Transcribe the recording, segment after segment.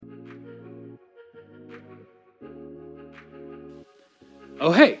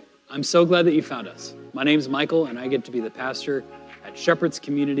Oh, hey, I'm so glad that you found us. My name's Michael, and I get to be the pastor at Shepherd's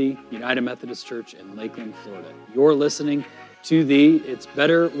Community United Methodist Church in Lakeland, Florida. You're listening to the It's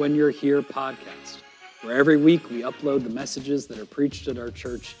Better When You're Here podcast, where every week we upload the messages that are preached at our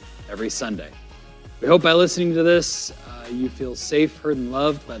church every Sunday. We hope by listening to this, you feel safe, heard, and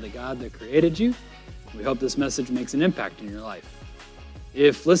loved by the God that created you. We hope this message makes an impact in your life.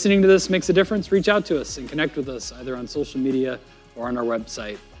 If listening to this makes a difference, reach out to us and connect with us either on social media or on our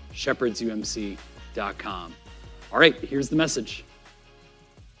website, shepherdsumc.com. All right, here's the message.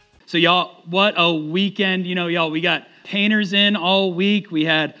 So y'all, what a weekend. We got painters in all week. We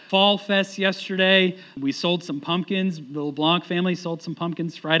had Fall Fest yesterday. We sold some pumpkins. The LeBlanc family sold some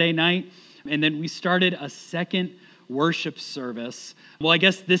pumpkins Friday night. And then we started a second worship service. Well, I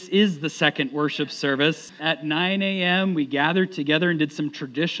guess this is the second worship service. At 9 a.m., we gathered together and did some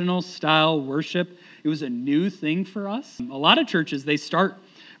traditional style worship. It was a new thing for us. A lot of churches, they start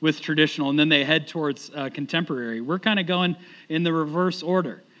with traditional and then they head towards contemporary. We're kind of going in the reverse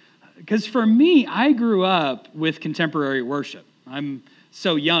order. Because for me, I grew up with contemporary worship. I'm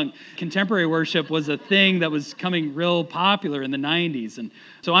so young. Contemporary worship was a thing that was coming real popular in the 90s. And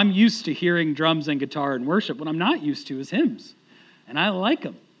so I'm used to hearing drums and guitar in worship. What I'm not used to is hymns. And I like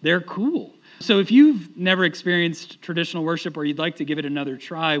them. They're cool. So if you've never experienced traditional worship or you'd like to give it another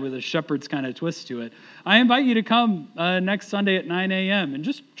try with a shepherd's kind of twist to it, I invite you to come next Sunday at 9 a.m. and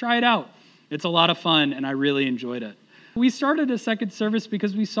just try it out. It's a lot of fun, and I really enjoyed it. We started a second service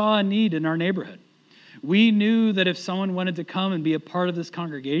because we saw a need in our neighborhood. We knew that if someone wanted to come and be a part of this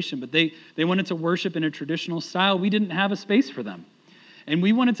congregation, but they wanted to worship in a traditional style, we didn't have a space for them. And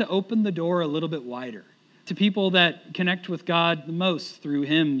we wanted to open the door a little bit wider to people that connect with God the most through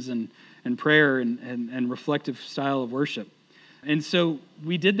hymns and prayer and reflective style of worship. And so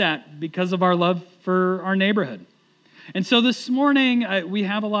we did that because of our love for our neighborhood. And so this morning, we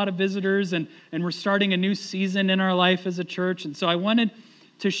have a lot of visitors, and we're starting a new season in our life as a church. And so I wanted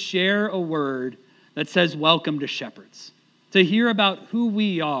to share a word that says, welcome to Shepherds, to hear about who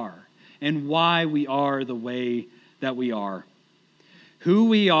we are and why we are the way that we are. Who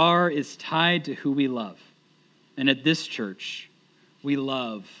we are is tied to who we love. And at this church, we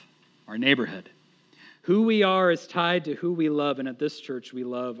love our neighborhood. Who we are is tied to who we love, and at this church, we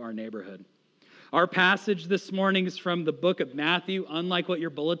love our neighborhood. Our passage this morning is from the book of Matthew, unlike what your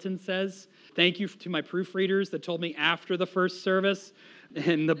bulletin says. Thank you to my proofreaders that told me after the first service,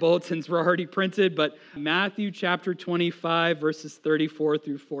 and the bulletins were already printed, but Matthew chapter 25, verses 34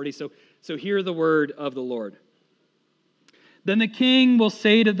 through 40. So hear the word of the Lord. Then the king will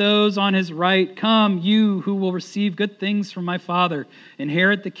say to those on his right, "Come, you who will receive good things from my Father,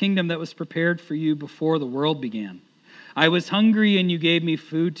 inherit the kingdom that was prepared for you before the world began. I was hungry and you gave me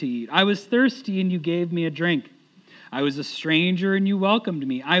food to eat. I was thirsty and you gave me a drink. I was a stranger and you welcomed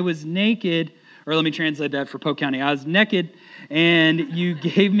me. I was naked," or let me translate that for Polk County. "I was naked and you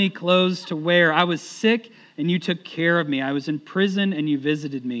gave me clothes to wear. I was sick and you took care of me. I was in prison and you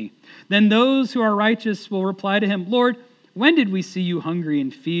visited me." Then those who are righteous will reply to him, "Lord, when did we see you hungry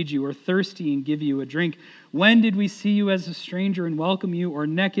and feed you, or thirsty and give you a drink? When did we see you as a stranger and welcome you, or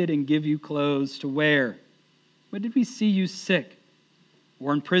naked and give you clothes to wear? When did we see you sick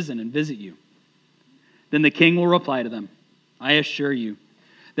or in prison and visit you?" Then the king will reply to them, "I assure you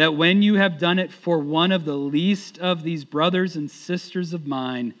that when you have done it for one of the least of these brothers and sisters of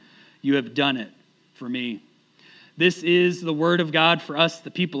mine, you have done it for me." This is the word of God for us,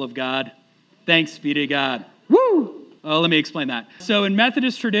 the people of God. Thanks be to God. Woo! Oh, let me explain that. So in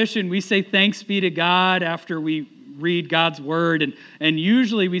Methodist tradition, we say thanks be to God after we read God's word, and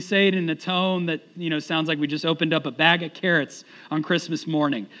usually we say it in a tone that sounds like we just opened up a bag of carrots on Christmas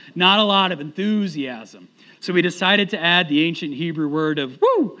morning. Not a lot of enthusiasm. So we decided to add the ancient Hebrew word of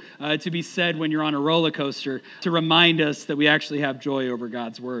woo to be said when you're on a roller coaster to remind us that we actually have joy over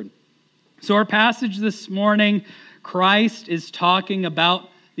God's word. So our passage this morning, Christ is talking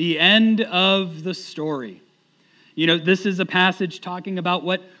about the end of the story. This is a passage talking about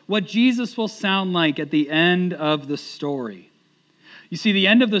what Jesus will sound like at the end of the story. You see, the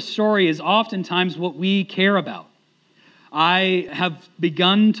end of the story is oftentimes what we care about. I have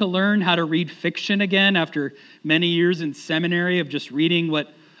begun to learn how to read fiction again after many years in seminary of just reading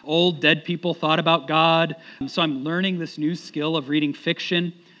what old dead people thought about God. So I'm learning this new skill of reading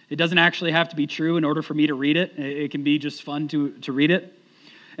fiction. It doesn't actually have to be true in order for me to read it. It can be just fun to read it.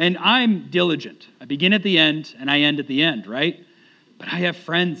 And I'm diligent. I begin at the end and I end at the end, right? But I have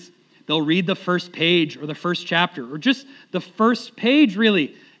friends. They'll read the first page or the first chapter or just the first page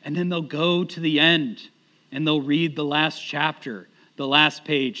really, and then they'll go to the end and they'll read the last chapter, the last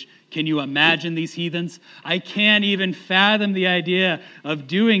page. Can you imagine these heathens? I can't even fathom the idea of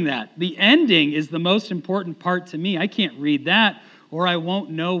doing that. The ending is the most important part to me. I can't read that, or I won't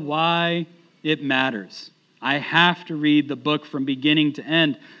know why it matters. I have to read the book from beginning to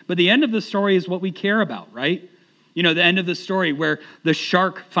end. But the end of the story is what we care about, right? You know, the end of the story where the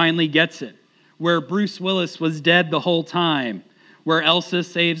shark finally gets it, where Bruce Willis was dead the whole time, where Elsa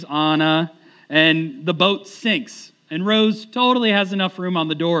saves Anna, and the boat sinks. And Rose totally has enough room on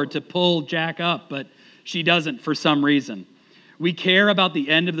the door to pull Jack up, but she doesn't for some reason. We care about the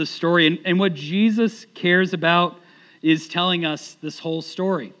end of the story, and what Jesus cares about is telling us this whole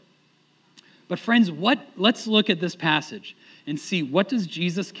story. But friends, let's look at this passage and see, what does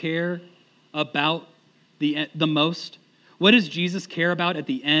Jesus care about the most? What does Jesus care about at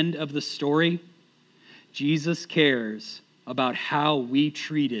the end of the story? Jesus cares about how we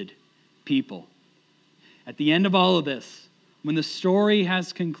treated people. At the end of all of this, when the story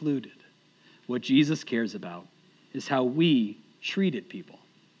has concluded, what Jesus cares about is how we treated people.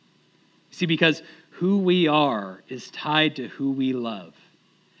 See, because who we are is tied to who we love.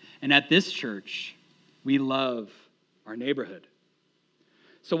 And at this church, we love our neighborhood.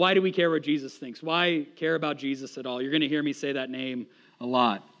 So why do we care what Jesus thinks? Why care about Jesus at all? You're going to hear me say that name a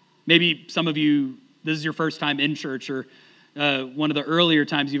lot. Maybe some of you, this is your first time in church, or one of the earlier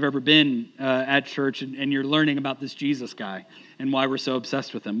times you've ever been at church, and you're learning about this Jesus guy and why we're so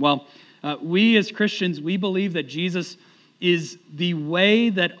obsessed with him. Well, we as Christians, we believe that Jesus is the way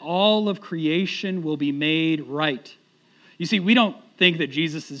that all of creation will be made right. You see, we don't think that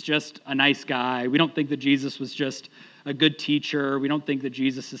Jesus is just a nice guy. We don't think that Jesus was just a good teacher. We don't think that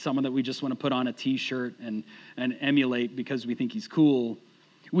Jesus is someone that we just want to put on a t-shirt and emulate because we think he's cool.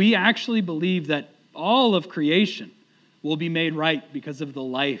 We actually believe that all of creation will be made right because of the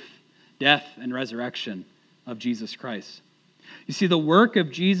life, death, and resurrection of Jesus Christ. You see, the work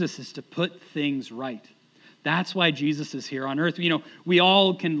of Jesus is to put things right. That's why Jesus is here on earth. You know, we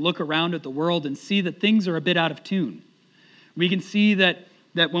all can look around at the world and see that things are a bit out of tune. We can see that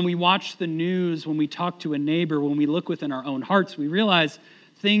when we watch the news, when we talk to a neighbor, when we look within our own hearts, we realize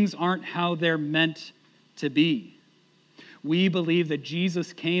things aren't how they're meant to be. We believe that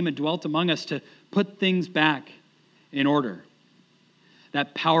Jesus came and dwelt among us to put things back in order.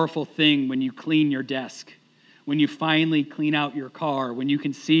 That powerful thing when you clean your desk, when you finally clean out your car, when you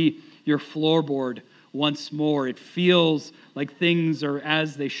can see your floorboard once more, it feels like things are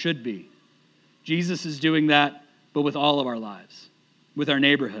as they should be. Jesus is doing that, but with all of our lives, with our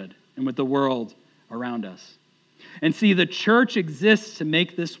neighborhood, and with the world around us. And see, the church exists to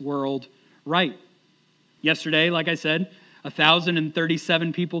make this world right. Yesterday, like I said,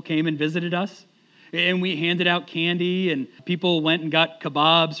 1,037 people came and visited us. And we handed out candy, and people went and got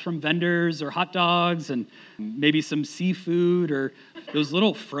kebabs from vendors, or hot dogs, and maybe some seafood, or those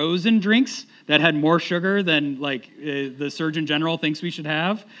little frozen drinks that had more sugar than the Surgeon General thinks we should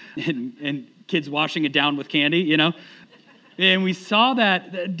have, and kids washing it down with candy, you know. And we saw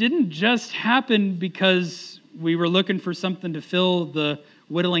that didn't just happen because we were looking for something to fill the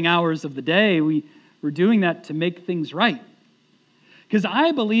whittling hours of the day. We were doing that to make things right. Because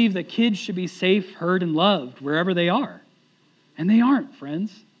I believe that kids should be safe, heard, and loved wherever they are. And they aren't,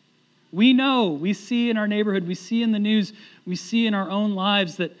 friends. We know, we see in our neighborhood, we see in the news, we see in our own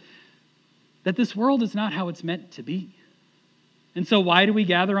lives that this world is not how it's meant to be. And so why do we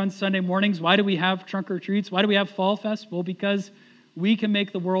gather on Sunday mornings? Why do we have trunk or treats? Why do we have Fall Fest? Well, because we can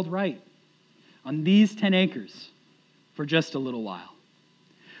make the world right on these 10 acres for just a little while.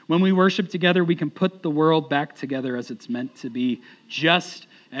 When we worship together, we can put the world back together as it's meant to be, just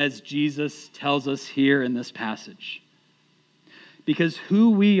as Jesus tells us here in this passage. Because who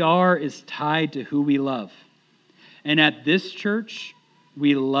we are is tied to who we love. And at this church,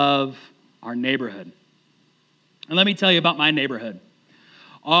 we love our neighborhood. And let me tell you about my neighborhood.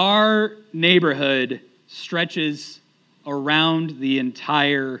 Our neighborhood stretches around the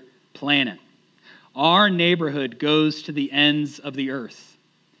entire planet. Our neighborhood goes to the ends of the earth.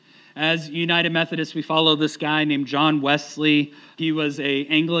 As United Methodists, we follow this guy named John Wesley. He was an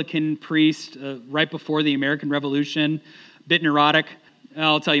Anglican priest right before the American Revolution, a bit neurotic.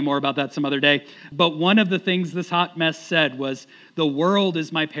 I'll tell you more about that some other day. But one of the things this hot mess said was, "The world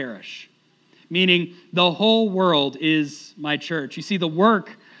is my parish," meaning the whole world is my church. You see, the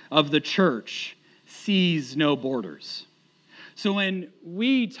work of the church sees no borders. So when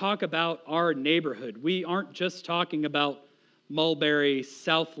we talk about our neighborhood, we aren't just talking about Mulberry,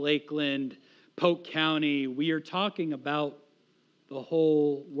 South Lakeland, Polk County. We are talking about the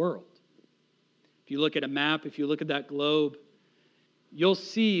whole world. If you look at a map, if you look at that globe, you'll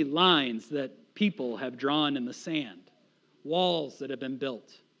see lines that people have drawn in the sand. walls that have been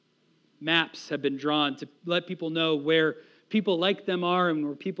built. Maps have been drawn to let people know where people like them are and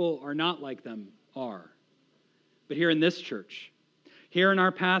where people are not like them are. But here in this church, here in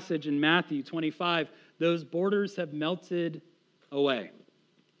our passage in Matthew 25, those borders have melted away.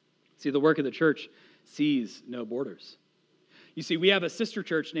 See, the work of the church sees no borders. You see, we have a sister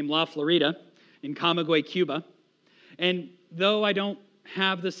church named La Florida in Camagüey, Cuba. And though I don't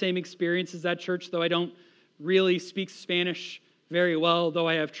have the same experience as that church, though I don't really speak Spanish very well, though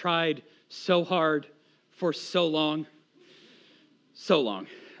I have tried so hard for so long,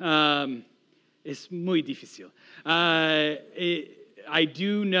 es muy difícil. I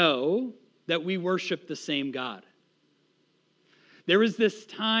do know that we worship the same God. There was this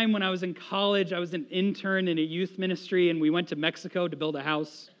time when I was in college, I was an intern in a youth ministry, and we went to Mexico to build a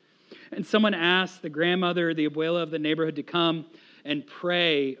house. And someone asked the grandmother, the abuela of the neighborhood, to come and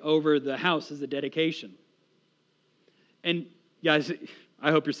pray over the house as a dedication. And guys,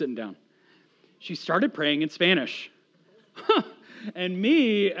 I hope you're sitting down. She started praying in Spanish. And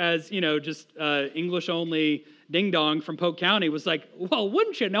me, as, just English-only ding-dong from Polk County, was like, well,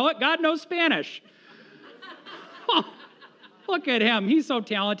 wouldn't you know it? God knows Spanish. Look at him. He's so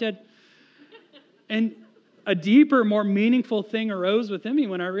talented. And a deeper, more meaningful thing arose within me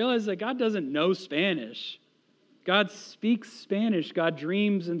when I realized that God doesn't know Spanish. God speaks Spanish. God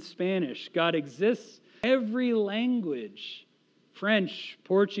dreams in Spanish. God exists every language, French,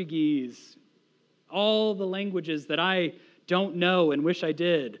 Portuguese, all the languages that I don't know and wish I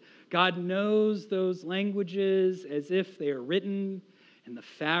did. God knows those languages as if they are written in the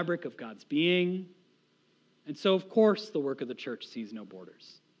fabric of God's being. And so, of course, the work of the church sees no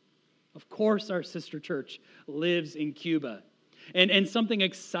borders. Of course, our sister church lives in Cuba. And something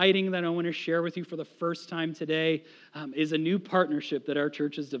exciting that I want to share with you for the first time today is a new partnership that our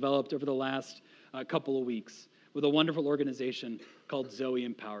church has developed over the last couple of weeks with a wonderful organization called Zoe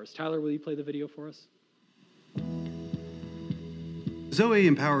Empowers. Tyler, will you play the video for us? Zoe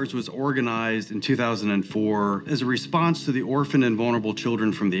Empowers was organized in 2004 as a response to the orphan and vulnerable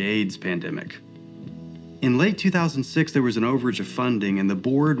children from the AIDS pandemic. In late 2006, there was an overage of funding, and the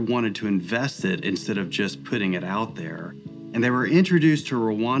board wanted to invest it instead of just putting it out there. And they were introduced to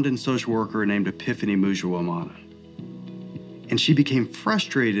a Rwandan social worker named Epiphany Mujuwamana. And she became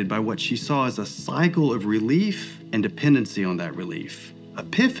frustrated by what she saw as a cycle of relief and dependency on that relief.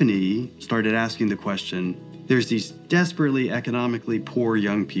 Epiphany started asking the question, there's these desperately economically poor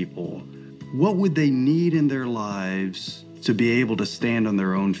young people. What would they need in their lives to be able to stand on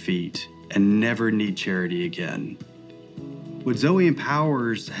their own feet and never need charity again? What Zoe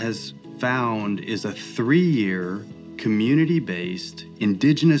Empowers has found is a 3-year, community-based,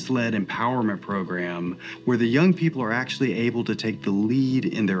 indigenous-led empowerment program where the young people are actually able to take the lead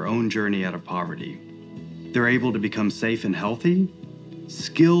in their own journey out of poverty. They're able to become safe and healthy,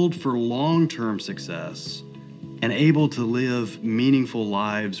 skilled for long-term success, and able to live meaningful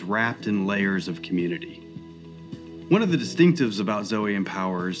lives wrapped in layers of community. One of the distinctives about Zoe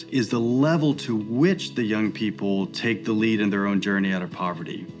Empowers is the level to which the young people take the lead in their own journey out of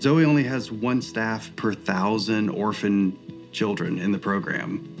poverty. Zoe only has 1 staff per 1,000 orphan children in the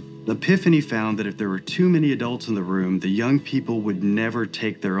program. Epiphany found that if there were too many adults in the room, the young people would never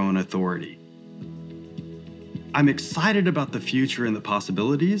take their own authority. I'm excited about the future and the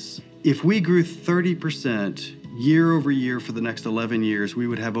possibilities. If we grew 30% year over year for the next 11 years, we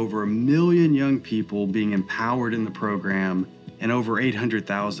would have over 1 million young people being empowered in the program and over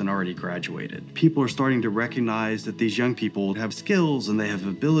 800,000 already graduated. People are starting to recognize that these young people have skills and they have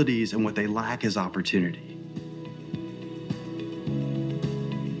abilities, and what they lack is opportunity.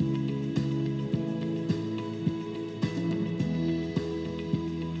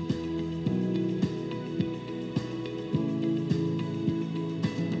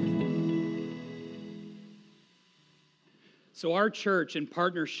 So our church, in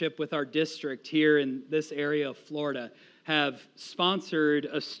partnership with our district here in this area of Florida, have sponsored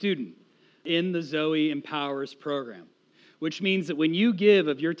a student in the Zoe Empowers program, which means that when you give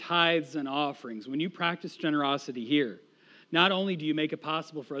of your tithes and offerings, when you practice generosity here, not only do you make it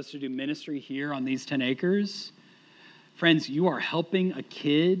possible for us to do ministry here on these 10 acres, friends, you are helping a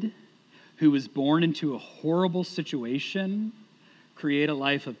kid who was born into a horrible situation create a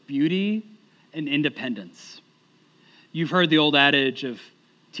life of beauty and independence. You've heard the old adage of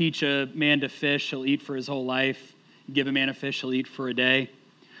teach a man to fish, he'll eat for his whole life. Give a man a fish, he'll eat for a day.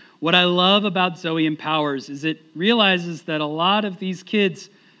 What I love about Zoe Empowers is it realizes that a lot of these kids,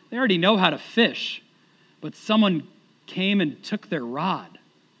 they already know how to fish, but someone came and took their rod.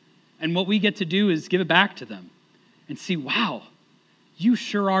 And what we get to do is give it back to them and see, wow, you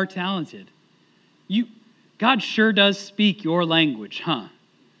sure are talented. God sure does speak your language, huh?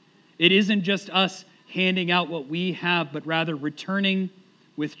 It isn't just us handing out what we have, but rather returning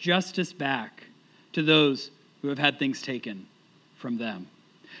with justice back to those who have had things taken from them.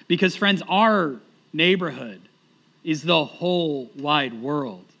 Because, friends, our neighborhood is the whole wide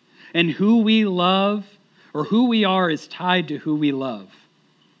world. And who we love, or who we are, is tied to who we love.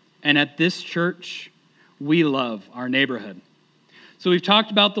 And at this church, we love our neighborhood. So we've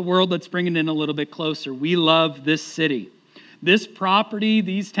talked about the world. Let's bring it in a little bit closer. We love this city. This property,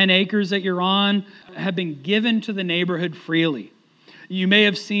 these 10 acres that you're on, have been given to the neighborhood freely. You may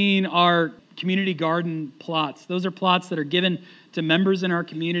have seen our community garden plots. Those are plots that are given to members in our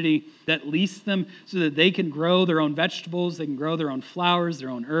community that lease them so that they can grow their own vegetables, they can grow their own flowers, their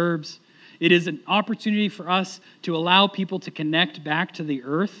own herbs. It is an opportunity for us to allow people to connect back to the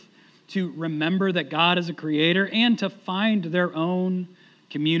earth, to remember that God is a creator, and to find their own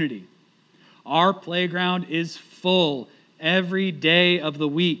community. Our playground is full every day of the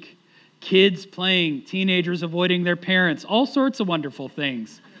week. Kids playing, teenagers avoiding their parents, all sorts of wonderful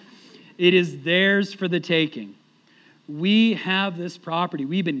things. It is theirs for the taking. We have this property.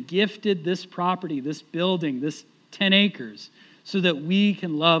 We've been gifted this property, this building, this 10 acres, so that we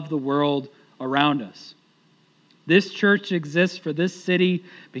can love the world around us. This church exists for this city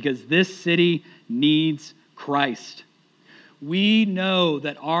because this city needs Christ. We know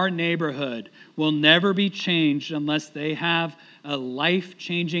that our neighborhood will never be changed unless they have a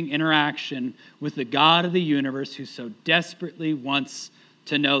life-changing interaction with the God of the universe who so desperately wants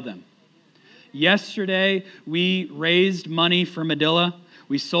to know them. Yesterday, we raised money for Medilla.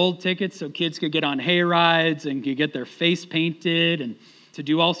 We sold tickets so kids could get on hay rides and could get their face painted and to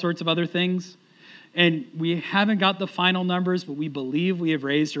do all sorts of other things. And we haven't got the final numbers, but we believe we have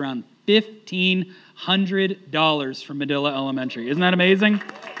raised around $1,500 for Medilla Elementary. Isn't that amazing?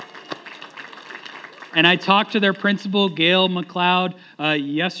 And I talked to their principal, Gail McLeod,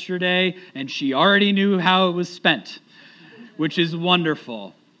 yesterday, and she already knew how it was spent, which is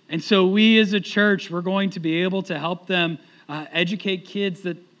wonderful. And so we as a church, we're going to be able to help them educate kids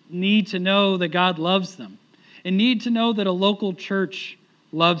that need to know that God loves them and need to know that a local church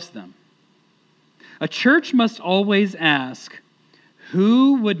loves them. A church must always ask,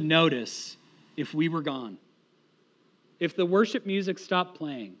 who would notice if we were gone? If the worship music stopped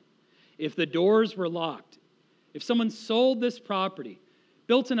playing, if the doors were locked, if someone sold this property,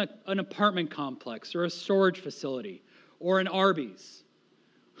 built an apartment complex or a storage facility or an Arby's,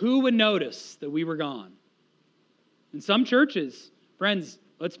 who would notice that we were gone? In some churches, friends,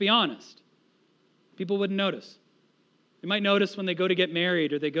 let's be honest, people wouldn't notice. They might notice when they go to get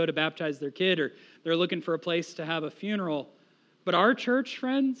married or they go to baptize their kid or they're looking for a place to have a funeral. But our church,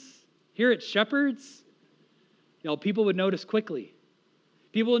 friends, here at Shepherd's, people would notice quickly.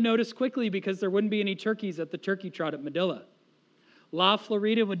 People would notice quickly because there wouldn't be any turkeys at the turkey trot at Medilla. La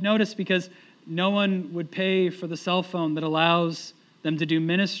Florida would notice because no one would pay for the cell phone that allows them to do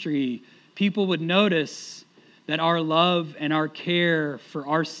ministry. People would notice that our love and our care for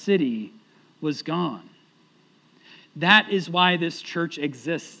our city was gone. That is why this church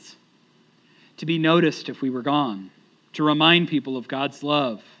exists, to be noticed if we were gone, to remind people of God's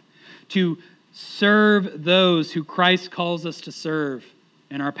love, to serve those who Christ calls us to serve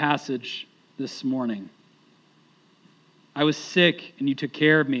in our passage this morning. I was sick and you took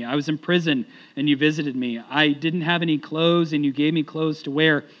care of me. I was in prison and you visited me. I didn't have any clothes and you gave me clothes to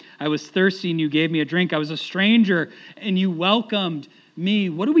wear. I was thirsty and you gave me a drink. I was a stranger and you welcomed me.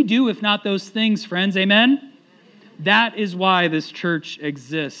 What do we do if not those things, friends? Amen? That is why this church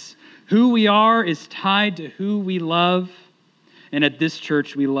exists. Who we are is tied to who we love. And at this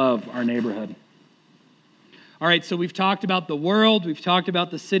church, we love our neighborhood. All right, so we've talked about the world. We've talked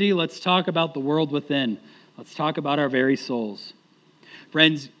about the city. Let's talk about the world within. Let's talk about our very souls.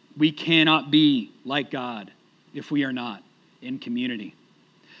 Friends, we cannot be like God if we are not in community.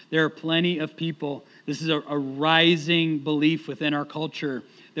 There are plenty of people, this is a rising belief within our culture,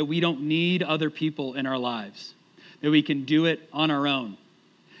 that we don't need other people in our lives, that we can do it on our own.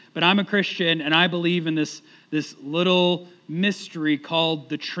 But I'm a Christian, and I believe in this little mystery called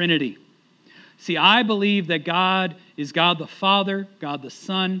the Trinity. See, I believe that God is God the Father, God the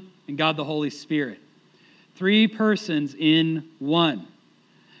Son, and God the Holy Spirit. 3 persons in one.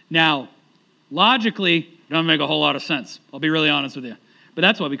 Now, logically, it doesn't make a whole lot of sense. I'll be really honest with you. But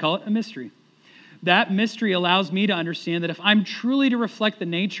that's why we call it a mystery. That mystery allows me to understand that if I'm truly to reflect the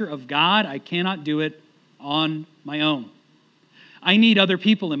nature of God, I cannot do it on my own. I need other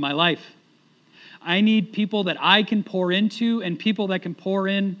people in my life. I need people that I can pour into and people that can pour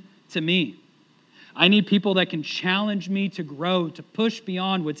in to me. I need people that can challenge me to grow, to push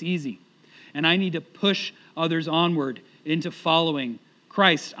beyond what's easy. and I need to push others onward into following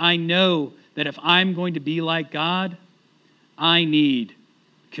Christ. I know that if I'm going to be like God, I need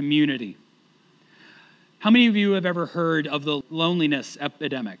community. How many of you have ever heard of the loneliness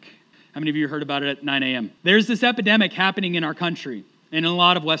epidemic? How many of you heard about it at 9 a.m.? There's this epidemic happening in our country and in a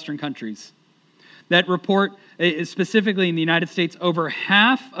lot of Western countries that report, specifically in the United States, over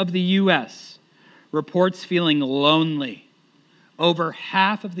half of the U.S. reports feeling lonely. Over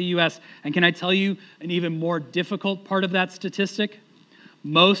half of the U.S. And can I tell you an even more difficult part of that statistic?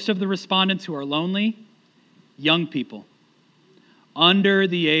 Most of the respondents who are lonely, young people, under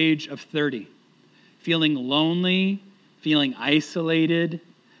the age of 30, feeling lonely, feeling isolated,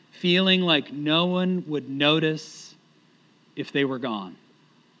 feeling like no one would notice if they were gone.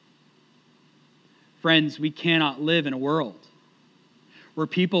 Friends, we cannot live in a world where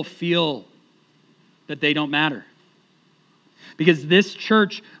people feel that they don't matter. Because this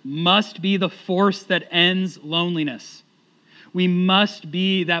church must be the force that ends loneliness. We must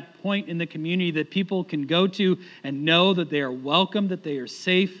be that point in the community that people can go to and know that they are welcome, that they are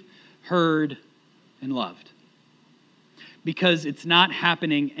safe, heard, and loved. Because it's not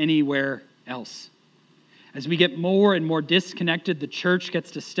happening anywhere else. As we get more and more disconnected, the church gets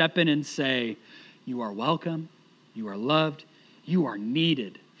to step in and say, you are welcome, you are loved, you are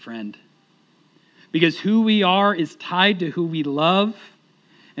needed, friend. Because who we are is tied to who we love.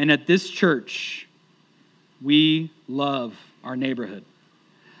 And at this church, we love our neighborhood.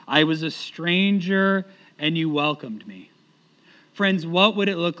 I was a stranger and you welcomed me. Friends, what would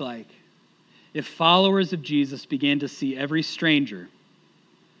it look like if followers of Jesus began to see every stranger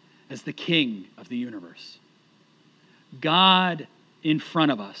as the King of the universe? God in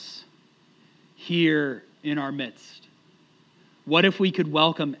front of us, here in our midst. What if we could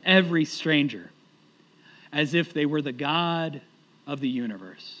welcome every stranger as if they were the God of the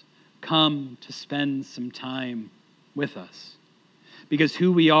universe, come to spend some time with us? Because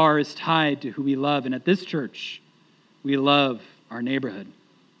who we are is tied to who we love. And at this church, we love our neighborhood.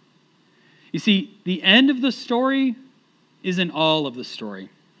 You see, the end of the story isn't all of the story.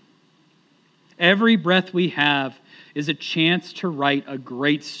 Every breath we have is a chance to write a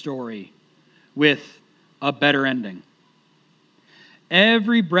great story with a better ending.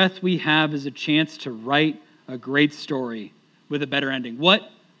 Every breath we have is a chance to write a great story with a better ending.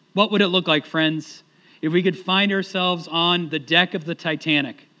 What would it look like, friends, if we could find ourselves on the deck of the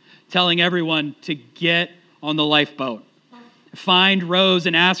Titanic, telling everyone to get on the lifeboat? Find Rose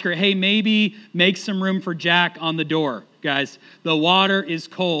and ask her, hey, maybe make some room for Jack on the door. Guys, the water is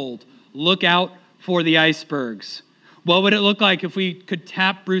cold. Look out for the icebergs. What would it look like if we could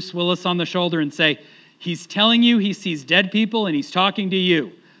tap Bruce Willis on the shoulder and say, he's telling you he sees dead people and he's talking to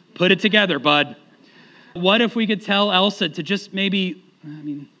you. Put it together, bud. What if we could tell Elsa to just maybe,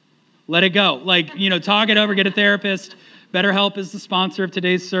 let it go. Talk it over, get a therapist. BetterHelp is the sponsor of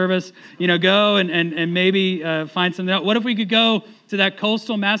today's service. Go and maybe find something else. What if we could go to that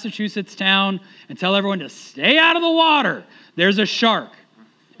coastal Massachusetts town and tell everyone to stay out of the water? There's a shark,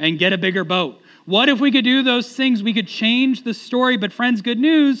 and get a bigger boat. What if we could do those things? We could change the story. But friends, good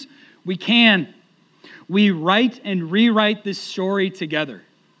news, we can. We write and rewrite this story together.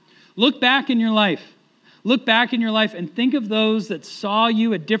 Look back in your life. Look back in your life and think of those that saw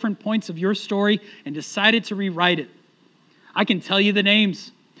you at different points of your story and decided to rewrite it. I can tell you the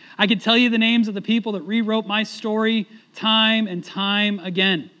names. I can tell you the names of the people that rewrote my story time and time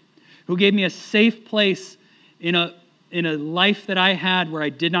again, who gave me a safe place in a life that I had where I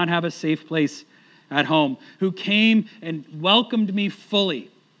did not have a safe place at home, who came and welcomed me fully,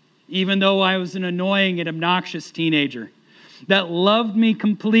 even though I was an annoying and obnoxious teenager, that loved me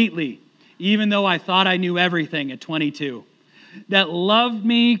completely, even though I thought I knew everything at 22, that loved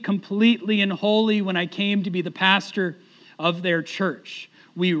me completely and wholly when I came to be the pastor of their church.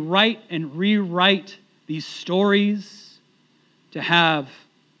 We write and rewrite these stories to have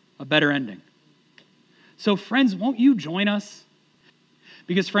a better ending. So friends, won't you join us?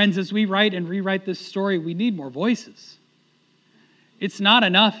 Because friends, as we write and rewrite this story, we need more voices. It's not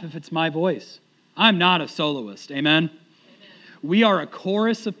enough if it's my voice. I'm not a soloist, amen? We are a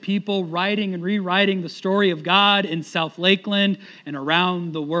chorus of people writing and rewriting the story of God in South Lakeland and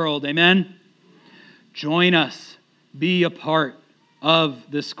around the world, amen? Join us. Be a part of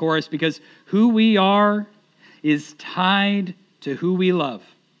this chorus, because who we are is tied to who we love.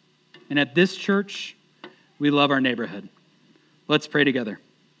 And at this church, we love our neighborhood. Let's pray together.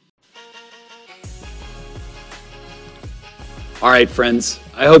 All right, friends,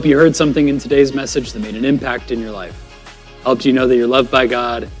 I hope you heard something in today's message that made an impact in your life, helped you know that you're loved by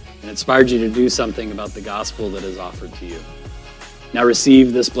God, and inspired you to do something about the gospel that is offered to you. Now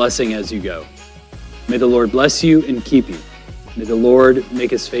receive this blessing as you go. May the Lord bless you and keep you. May the Lord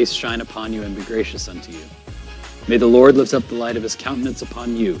make his face shine upon you and be gracious unto you. May the Lord lift up the light of his countenance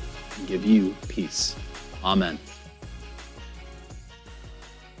upon you and give you peace. Amen.